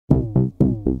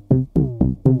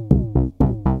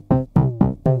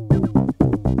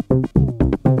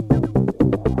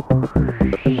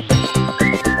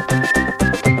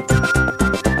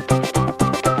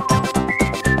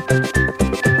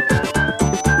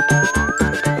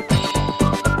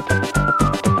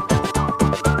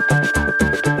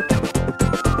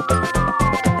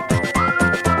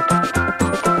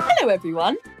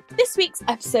everyone. This week's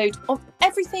episode of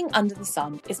Everything Under the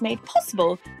Sun is made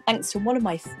possible thanks to one of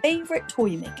my favourite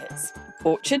toy makers,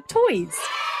 Orchard Toys.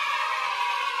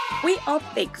 We are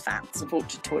big fans of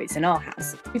Orchard Toys in our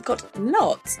house. We've got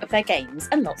lots of their games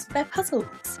and lots of their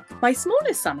puzzles. My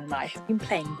smallest son and I have been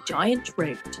playing Giant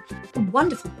Road, a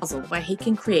wonderful puzzle where he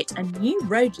can create a new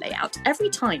road layout every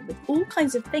time with all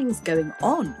kinds of things going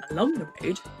on along the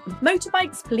road, from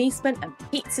motorbikes, policemen and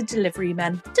pizza delivery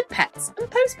men to pets and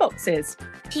postboxes.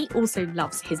 He also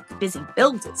loves his Busy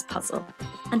Builders puzzle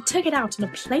and took it out on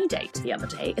a play date the other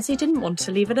day as he didn't want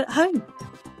to leave it at home.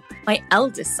 My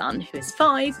eldest son, who is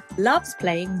 5, loves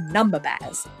playing Number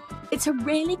Bears. It's a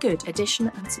really good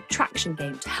addition and subtraction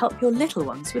game to help your little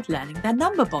ones with learning their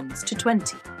number bonds to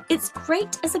 20. It's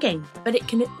great as a game, but it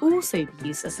can also be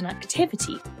used as an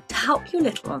activity to help your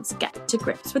little ones get to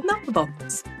grips with number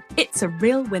bonds. It's a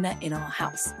real winner in our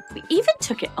house. We even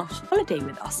took it on holiday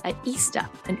with us at Easter,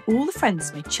 and all the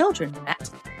friends my children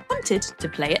met wanted to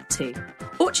play it too.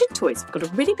 Orchard Toys have got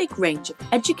a really big range of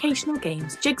educational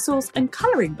games, jigsaws and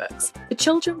colouring books for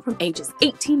children from ages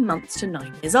 18 months to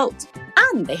 9 years old.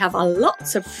 And they have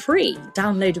lots of free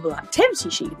downloadable activity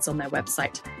sheets on their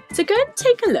website. So go and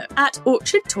take a look at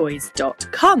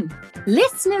orchardtoys.com.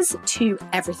 Listeners to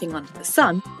Everything Under the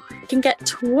Sun can get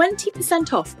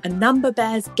 20% off a Number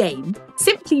Bears game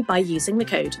simply by using the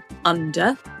code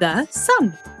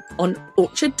UNDERTHESUN on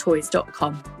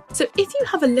orchardtoys.com. So if you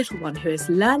have a little one who is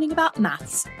learning about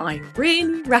maths, I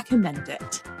really recommend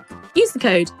it. Use the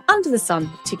code UNDERTHESUN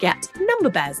to get Number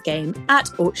Bears game at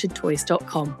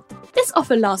orchardtoys.com. This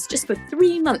offer lasts just for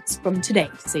 3 months from today,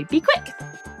 so be quick.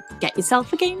 Get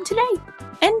yourself a game today.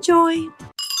 Enjoy!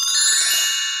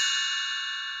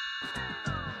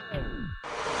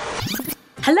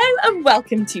 Hello and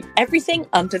welcome to Everything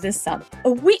Under the Sun,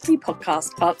 a weekly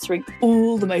podcast answering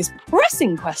all the most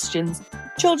pressing questions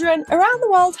children around the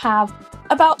world have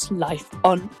about life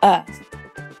on Earth.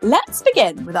 Let's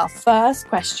begin with our first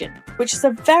question, which is a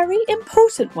very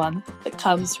important one that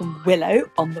comes from Willow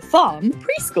on the Farm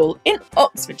preschool in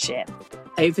Oxfordshire.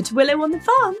 Over to Willow on the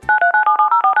Farm.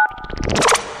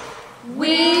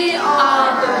 We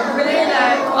are the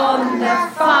Willow on the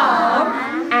Farm,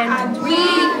 and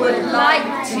we would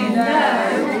like to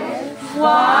know,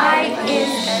 why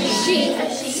is sheep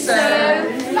so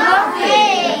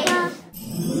fluffy?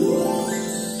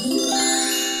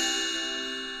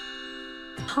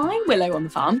 Hi Willow on the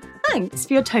Farm, thanks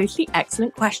for your totally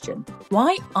excellent question.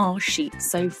 Why are sheep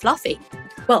so fluffy?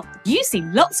 Well, you see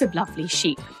lots of lovely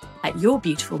sheep at your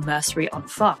beautiful nursery on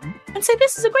farm, and so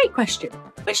this is a great question,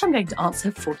 which I'm going to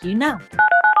answer for you now.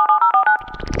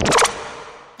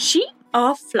 Sheep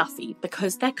are fluffy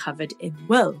because they're covered in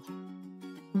wool.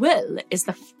 Wool is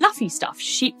the fluffy stuff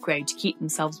sheep grow to keep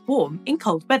themselves warm in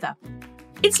cold weather.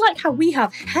 It's like how we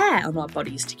have hair on our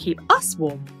bodies to keep us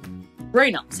warm.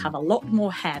 Grown-ups have a lot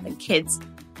more hair than kids,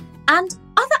 and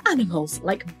other animals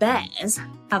like bears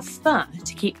have fur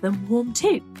to keep them warm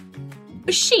too.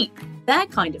 For sheep, their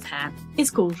kind of hair is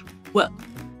called wool.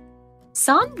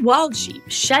 Some wild sheep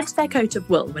shed their coat of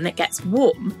wool when it gets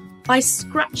warm by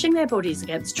scratching their bodies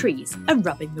against trees and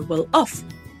rubbing the wool off,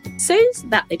 so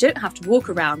that they don't have to walk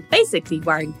around basically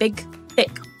wearing big,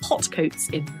 thick hot coats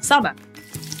in the summer.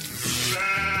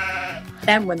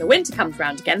 Then when the winter comes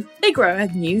round again, they grow a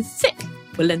new thick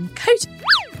woolen coat.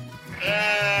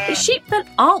 The sheep that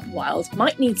aren't wild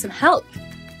might need some help.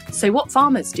 So what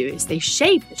farmers do is they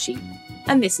shave the sheep,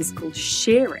 and this is called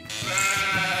shearing.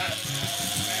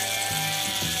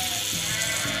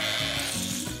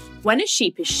 When a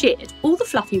sheep is sheared, all the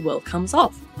fluffy wool comes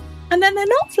off, and then they're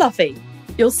not fluffy.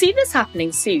 You'll see this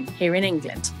happening soon here in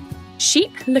England.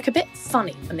 Sheep look a bit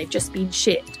funny when they've just been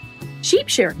sheared. Sheep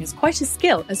shearing is quite a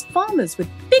skill, as farmers with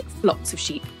big flocks of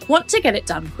sheep want to get it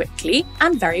done quickly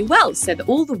and very well so that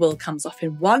all the wool comes off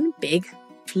in one big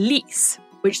fleece,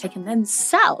 which they can then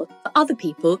sell for other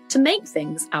people to make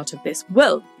things out of this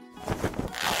wool.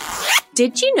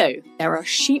 Did you know there are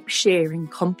sheep shearing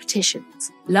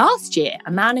competitions? Last year,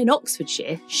 a man in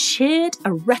Oxfordshire sheared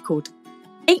a record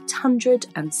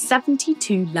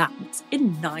 872 lambs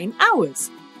in 9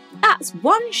 hours. That's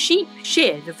one sheep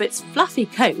sheared of its fluffy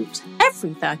coat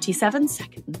every 37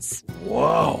 seconds.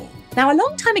 Whoa! Now, a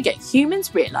long time ago,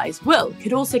 humans realised wool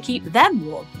could also keep them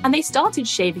warm, and they started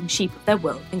shaving sheep of their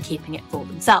wool and keeping it for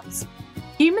themselves.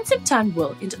 Humans have turned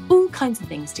wool into all kinds of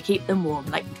things to keep them warm,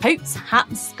 like coats,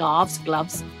 hats, scarves,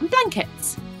 gloves, and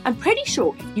blankets. I'm pretty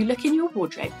sure if you look in your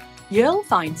wardrobe, you'll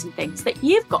find some things that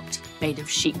you've got made of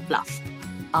sheep fluff,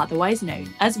 otherwise known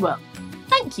as wool.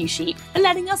 Thank you, sheep, for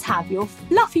letting us have your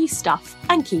fluffy stuff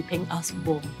and keeping us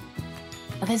warm.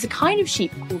 Now, there's a kind of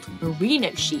sheep called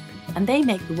merino sheep and they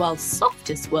make the world's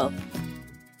softest wool.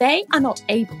 They are not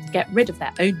able to get rid of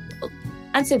their own wool,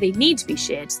 and so they need to be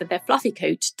sheared so their fluffy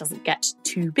coat doesn't get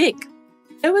too big.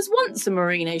 There was once a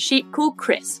merino sheep called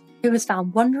Chris who was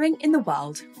found wandering in the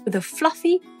wild with a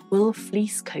fluffy wool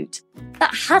fleece coat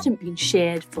that hadn't been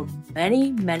sheared for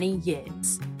many, many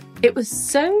years. It was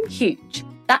so huge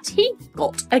that he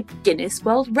got a Guinness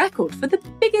World Record for the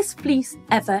biggest fleece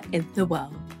ever in the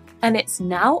world. And it's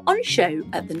now on show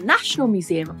at the National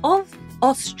Museum of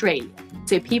Australia,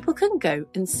 so people can go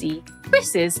and see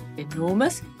Chris's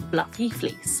enormous fluffy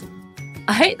fleece.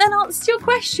 I hope that answers your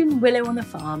question, Willow on the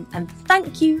Farm, and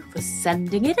thank you for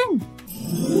sending it in.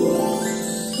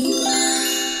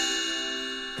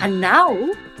 And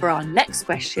now for our next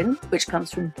question, which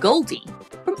comes from Goldie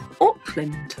from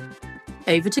Auckland.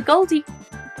 Over to Goldie.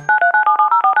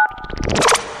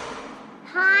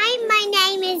 Hi, my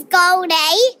name is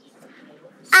Goldie.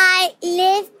 I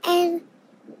live in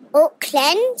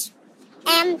Auckland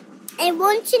and I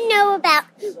want to know about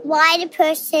why the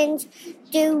persons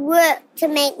do work to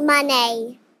make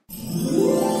money.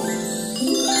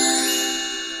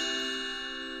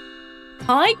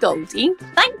 Hi Goldie,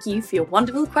 thank you for your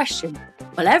wonderful question.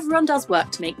 Well, everyone does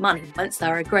work to make money once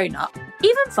they're a grown-up,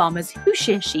 even farmers who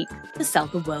shear sheep to sell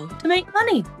the wool to make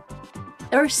money.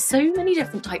 There are so many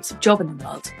different types of job in the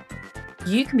world.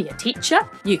 You can be a teacher,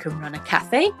 you can run a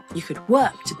cafe, you could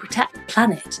work to protect the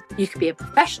planet, you could be a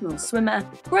professional swimmer,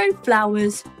 grow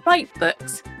flowers, write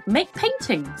books, make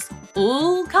paintings,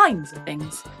 all kinds of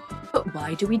things. But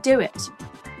why do we do it?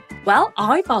 Well,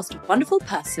 I've asked a wonderful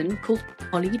person called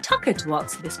Holly Tucker to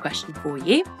answer this question for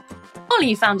you.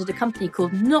 Holly founded a company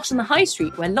called Not on the High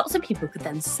Street where lots of people could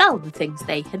then sell the things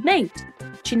they had made.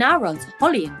 She now runs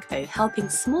Holly & Co, helping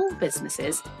small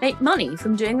businesses make money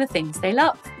from doing the things they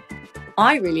love.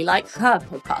 I really like her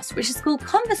podcast, which is called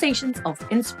Conversations of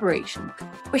Inspiration,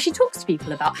 where she talks to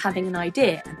people about having an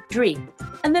idea and a dream,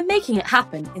 and then making it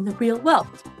happen in the real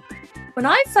world. When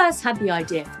I first had the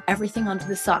idea for Everything Under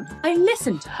the Sun, I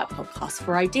listened to her podcast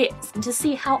for ideas and to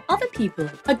see how other people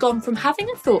had gone from having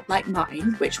a thought like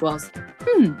mine, which was,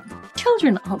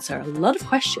 children answer a lot of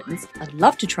questions, I'd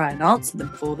love to try and answer them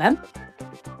for them,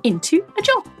 into a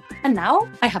job. And now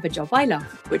I have a job I love,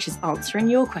 which is answering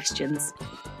your questions.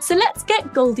 So let's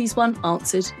get Goldie's one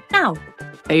answered now.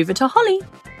 Over to Holly.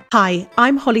 Hi,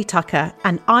 I'm Holly Tucker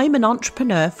and I'm an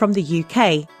entrepreneur from the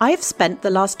UK. I have spent the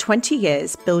last 20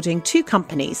 years building two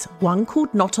companies, one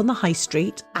called Not on the High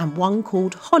Street and one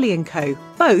called Holly & Co.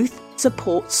 Both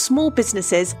support small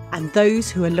businesses and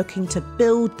those who are looking to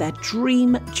build their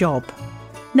dream job.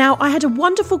 Now, I had a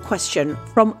wonderful question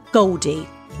from Goldie.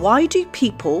 Why do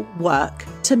people work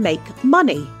to make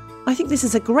money? I think this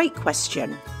is a great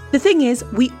question. The thing is,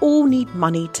 we all need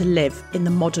money to live in the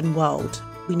modern world.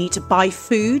 We need to buy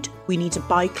food, we need to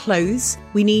buy clothes,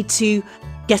 we need to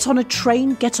get on a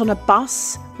train, get on a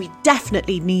bus. We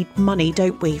definitely need money,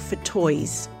 don't we, for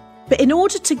toys. But in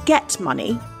order to get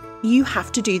money, you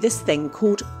have to do this thing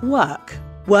called work.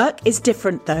 Work is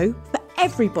different though for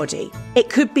everybody. It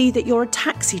could be that you're a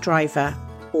taxi driver,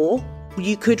 or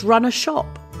you could run a shop,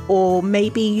 or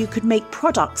maybe you could make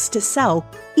products to sell.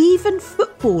 Even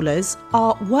footballers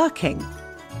are working.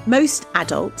 Most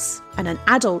adults, and an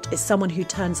adult is someone who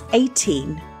turns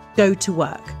 18, go to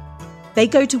work. They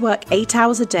go to work 8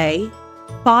 hours a day,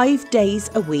 5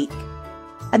 days a week,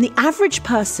 and the average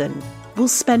person will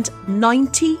spend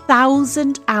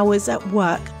 90,000 hours at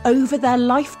work over their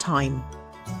lifetime.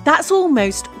 That's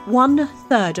almost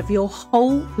 1/3 of your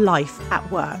whole life at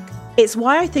work. It's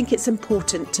why I think it's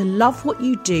important to love what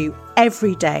you do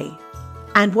every day,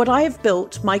 and what I have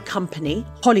built my company,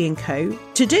 Holly & Co,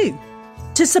 to do.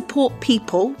 To support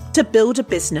people to build a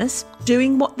business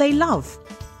doing what they love.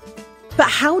 But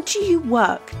how do you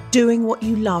work doing what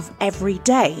you love every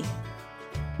day?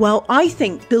 Well, I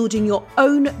think building your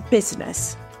own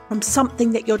business from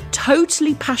something that you're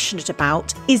totally passionate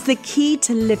about is the key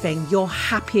to living your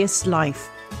happiest life.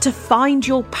 To find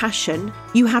your passion,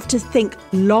 you have to think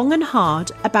long and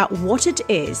hard about what it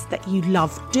is that you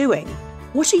love doing.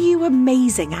 What are you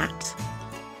amazing at?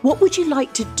 What would you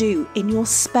like to do in your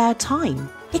spare time?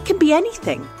 It can be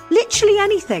anything, literally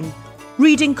anything.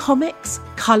 Reading comics,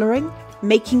 colouring,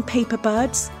 making paper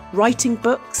birds, writing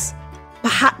books.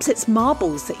 Perhaps it's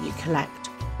marbles that you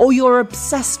collect, or you're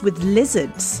obsessed with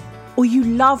lizards, or you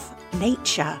love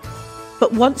nature.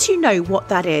 But once you know what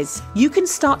that is, you can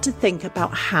start to think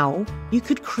about how you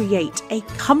could create a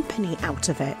company out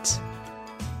of it.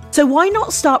 So why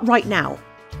not start right now?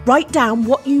 Write down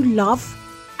what you love,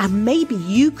 and maybe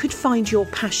you could find your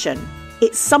passion.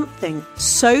 It's something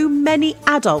so many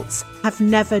adults have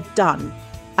never done.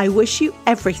 I wish you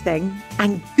everything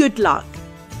and good luck.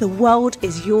 The world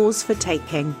is yours for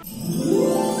taking.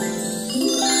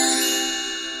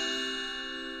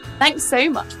 Thanks so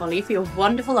much, Molly, for your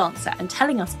wonderful answer and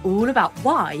telling us all about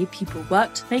why people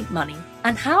work to make money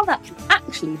and how that can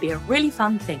actually be a really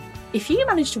fun thing. If you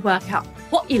manage to work out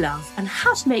what you love and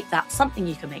how to make that something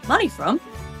you can make money from,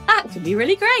 that can be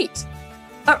really great.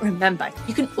 But remember,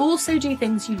 you can also do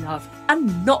things you love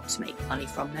and not make money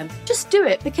from them. Just do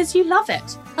it because you love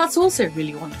it. That's also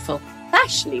really wonderful,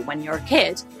 especially when you're a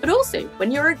kid, but also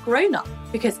when you're a grown-up,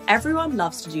 because everyone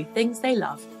loves to do things they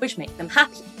love, which make them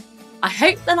happy. I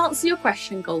hope that answers your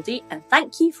question, Goldie, and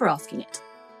thank you for asking it.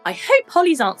 I hope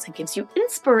Holly's answer gives you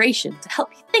inspiration to help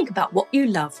you think about what you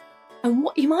love and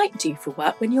what you might do for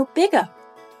work when you're bigger.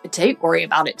 But don't worry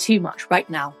about it too much right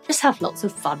now. Just have lots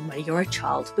of fun when you're a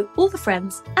child with all the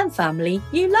friends and family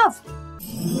you love.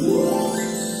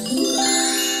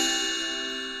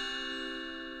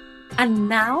 And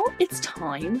now it's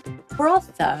time for our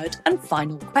third and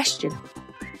final question,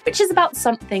 which is about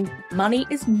something money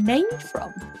is made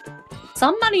from.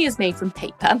 Some money is made from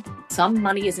paper, some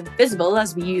money is invisible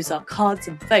as we use our cards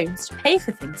and phones to pay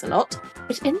for things a lot,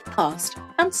 but in the past,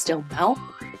 and still now,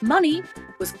 money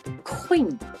was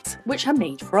coins, which are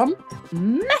made from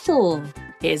metal.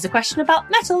 Here's a question about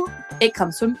metal. It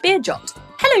comes from Beerjot.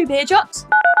 Hello, Beerjot.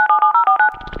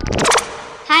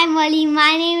 Hi Molly,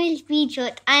 my name is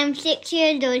Beerjot. I am 6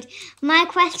 years old. My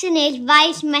question is, why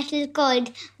is metal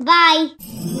cold? Bye.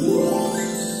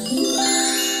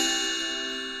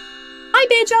 Hi,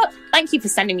 Beerjot. Thank you for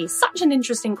sending me such an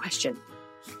interesting question.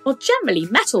 Well, generally,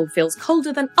 metal feels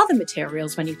colder than other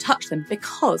materials when you touch them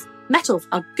because metals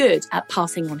are good at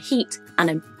passing on heat and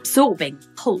absorbing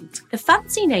cold. The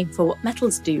fancy name for what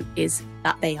metals do is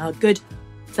that they are good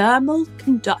thermal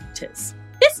conductors.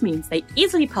 This means they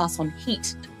easily pass on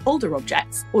heat to colder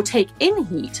objects or take in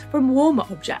heat from warmer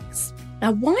objects.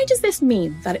 Now, why does this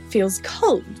mean that it feels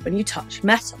cold when you touch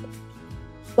metal?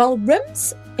 Well,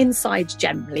 rooms inside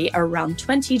generally are around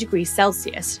 20 degrees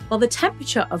Celsius, while the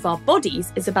temperature of our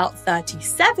bodies is about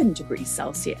 37 degrees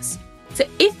Celsius. So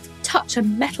if you touch a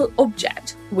metal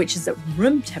object, which is at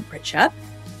room temperature,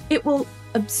 it will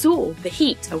absorb the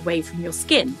heat away from your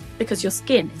skin because your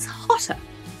skin is hotter.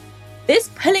 This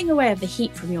pulling away of the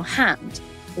heat from your hand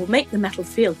will make the metal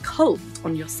feel cold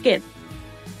on your skin.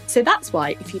 So that's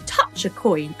why if you touch a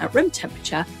coin at room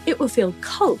temperature, it will feel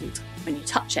cold when you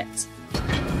touch it.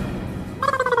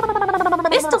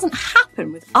 This doesn't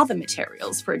happen with other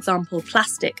materials, for example,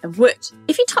 plastic and wood.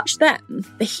 If you touch them,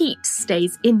 the heat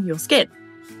stays in your skin,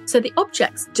 so the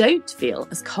objects don't feel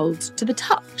as cold to the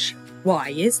touch. Why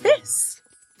is this?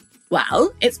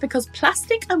 Well, it's because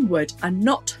plastic and wood are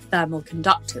not thermal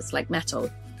conductors like metal.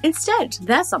 Instead,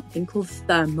 they're something called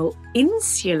thermal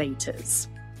insulators.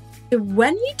 So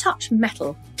when you touch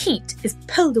metal, heat is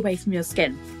pulled away from your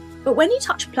skin. But when you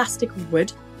touch plastic or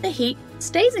wood, the heat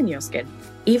stays in your skin.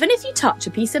 Even if you touch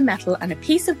a piece of metal and a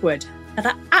piece of wood that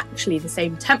are actually the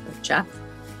same temperature,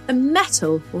 the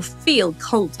metal will feel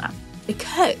colder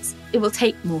because it will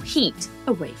take more heat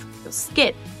away from your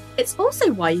skin. It's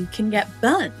also why you can get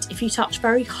burnt if you touch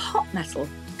very hot metal,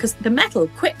 because the metal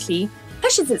quickly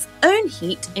pushes its own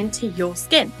heat into your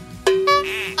skin.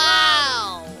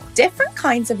 Ow! Different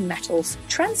kinds of metals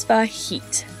transfer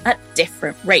heat at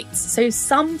different rates, so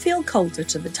some feel colder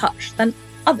to the touch than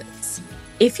others.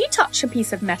 If you touch a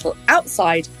piece of metal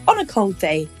outside on a cold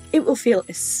day, it will feel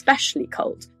especially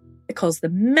cold because the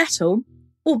metal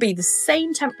will be the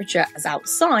same temperature as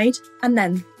outside and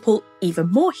then pull even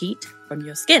more heat from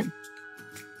your skin.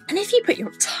 And if you put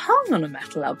your tongue on a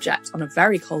metal object on a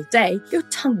very cold day, your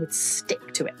tongue would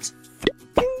stick to it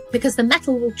because the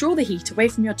metal will draw the heat away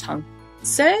from your tongue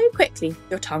so quickly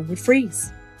your tongue would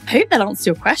freeze. I hope that answers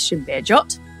your question,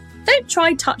 Beerjot. Don't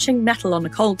try touching metal on a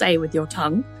cold day with your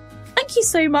tongue. Thank you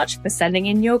so much for sending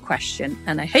in your question,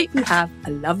 and I hope you have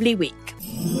a lovely week.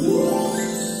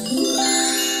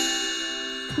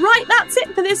 Right, that's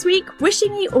it for this week.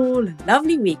 Wishing you all a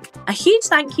lovely week. A huge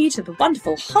thank you to the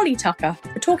wonderful Holly Tucker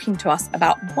for talking to us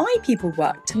about why people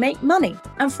work to make money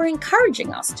and for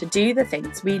encouraging us to do the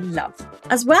things we love.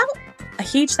 As well, a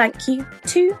huge thank you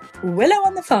to Willow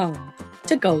on the Farm,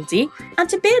 to Goldie and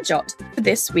to Beerjot for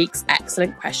this week's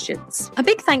excellent questions. A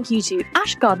big thank you to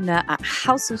Ash Gardner at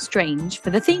House of Strange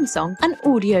for the theme song and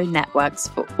Audio Networks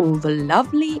for all the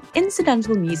lovely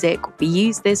incidental music we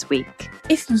used this week.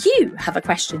 If you have a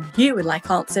question you would like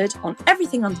answered on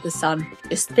everything under the sun,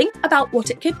 just think about what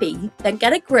it could be, then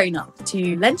get a grown-up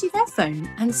to lend you their phone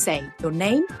and say your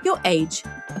name, your age,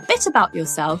 a bit about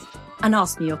yourself, and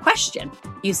ask me your question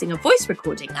using a voice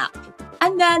recording app.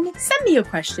 And then send me your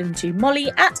question to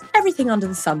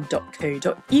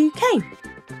molly@everythingunderthesun.co.uk.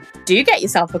 Do get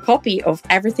yourself a copy of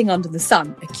Everything Under the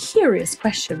Sun, a curious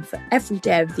question for every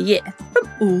day of the year from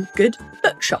all good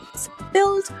bookshops,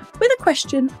 filled with a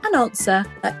question and answer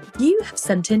that you have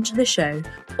sent into the show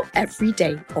for every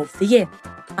day of the year.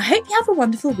 I hope you have a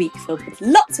wonderful week filled with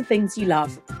lots of things you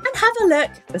love, and have a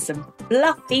look for some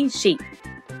fluffy sheep.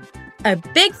 A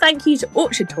big thank you to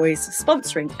Orchard Toys for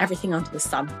sponsoring Everything Under the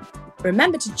Sun.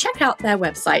 Remember to check out their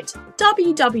website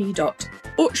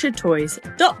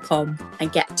www.orchardtoys.com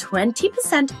and get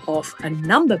 20% off a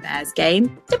Number Bears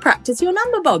game to practice your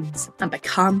number bonds and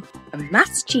become a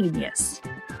maths genius.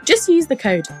 Just use the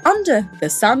code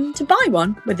UNDERTHESUN to buy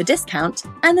one with a discount,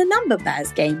 and a Number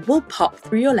Bears game will pop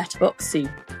through your letterbox soon.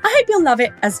 I hope you'll love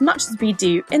it as much as we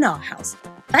do in our house.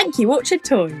 Thank you, Orchard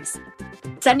Toys.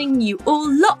 Sending you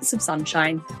all lots of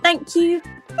sunshine. Thank you,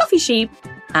 fluffy sheep,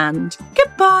 and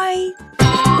goodbye.